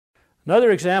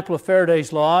Another example of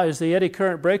Faraday's law is the eddy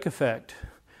current brake effect.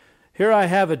 Here I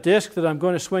have a disc that I'm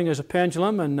going to swing as a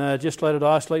pendulum and just let it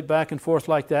oscillate back and forth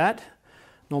like that.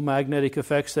 No magnetic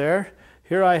effects there.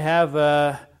 Here I have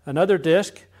another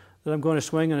disc that I'm going to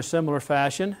swing in a similar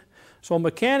fashion. So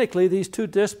mechanically these two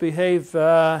discs behave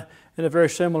in a very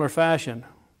similar fashion.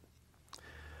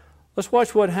 Let's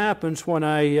watch what happens when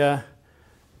I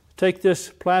take this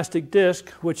plastic disc,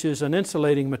 which is an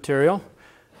insulating material,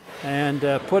 and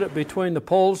put it between the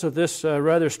poles of this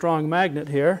rather strong magnet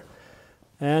here,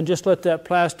 and just let that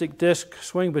plastic disc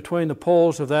swing between the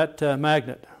poles of that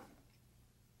magnet.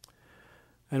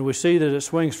 And we see that it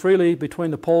swings freely between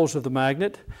the poles of the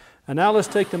magnet. And now let's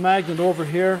take the magnet over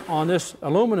here on this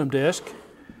aluminum disc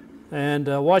and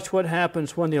watch what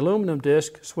happens when the aluminum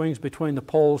disc swings between the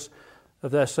poles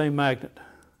of that same magnet.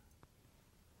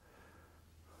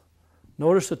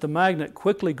 Notice that the magnet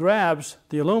quickly grabs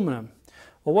the aluminum.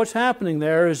 Well, what's happening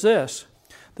there is this,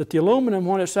 that the aluminum,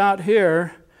 when it's out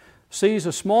here, sees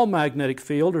a small magnetic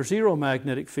field or zero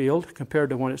magnetic field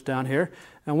compared to when it's down here,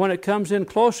 and when it comes in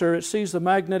closer, it sees the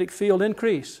magnetic field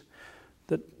increase.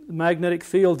 The magnetic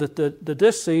field that the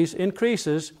disc sees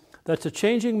increases. That's a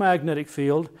changing magnetic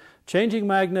field. Changing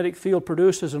magnetic field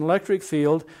produces an electric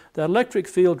field. That electric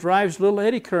field drives little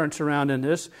eddy currents around in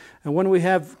this, and when we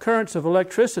have currents of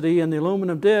electricity in the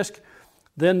aluminum disc,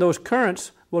 then those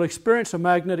currents will experience a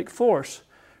magnetic force.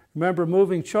 Remember,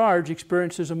 moving charge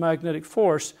experiences a magnetic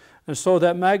force, and so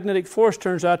that magnetic force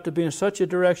turns out to be in such a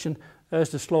direction as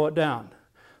to slow it down.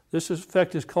 This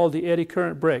effect is called the eddy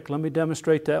current brake. Let me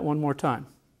demonstrate that one more time.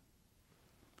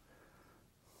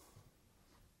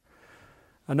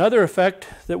 Another effect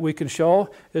that we can show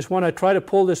is when I try to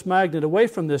pull this magnet away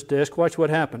from this disc, watch what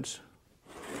happens.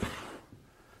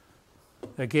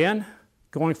 Again,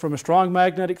 going from a strong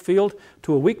magnetic field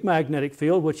to a weak magnetic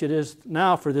field, which it is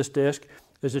now for this disc,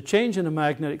 there's a change in the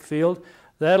magnetic field.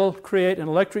 That'll create an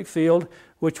electric field,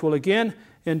 which will again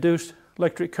induce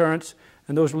electric currents,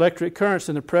 and those electric currents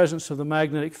in the presence of the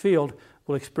magnetic field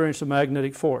will experience a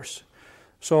magnetic force.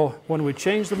 So when we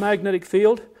change the magnetic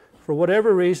field, for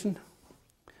whatever reason,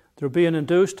 there will be an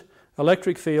induced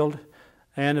electric field,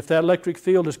 and if that electric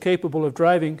field is capable of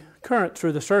driving current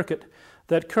through the circuit,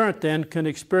 that current then can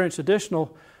experience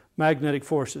additional magnetic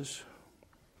forces.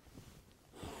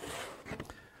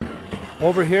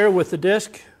 Over here with the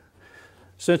disc,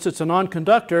 since it's a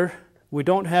non-conductor, we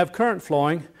don't have current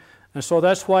flowing, and so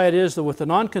that's why it is that with the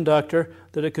non-conductor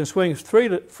that it can swing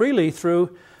freely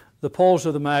through the poles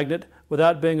of the magnet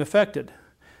without being affected.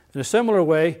 In a similar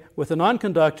way, with a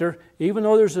non-conductor, even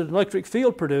though there's an electric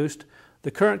field produced,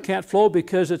 the current can't flow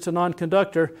because it's a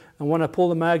non-conductor, and when I pull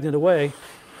the magnet away,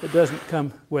 it doesn't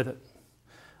come with it.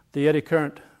 The eddy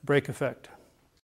current brake effect.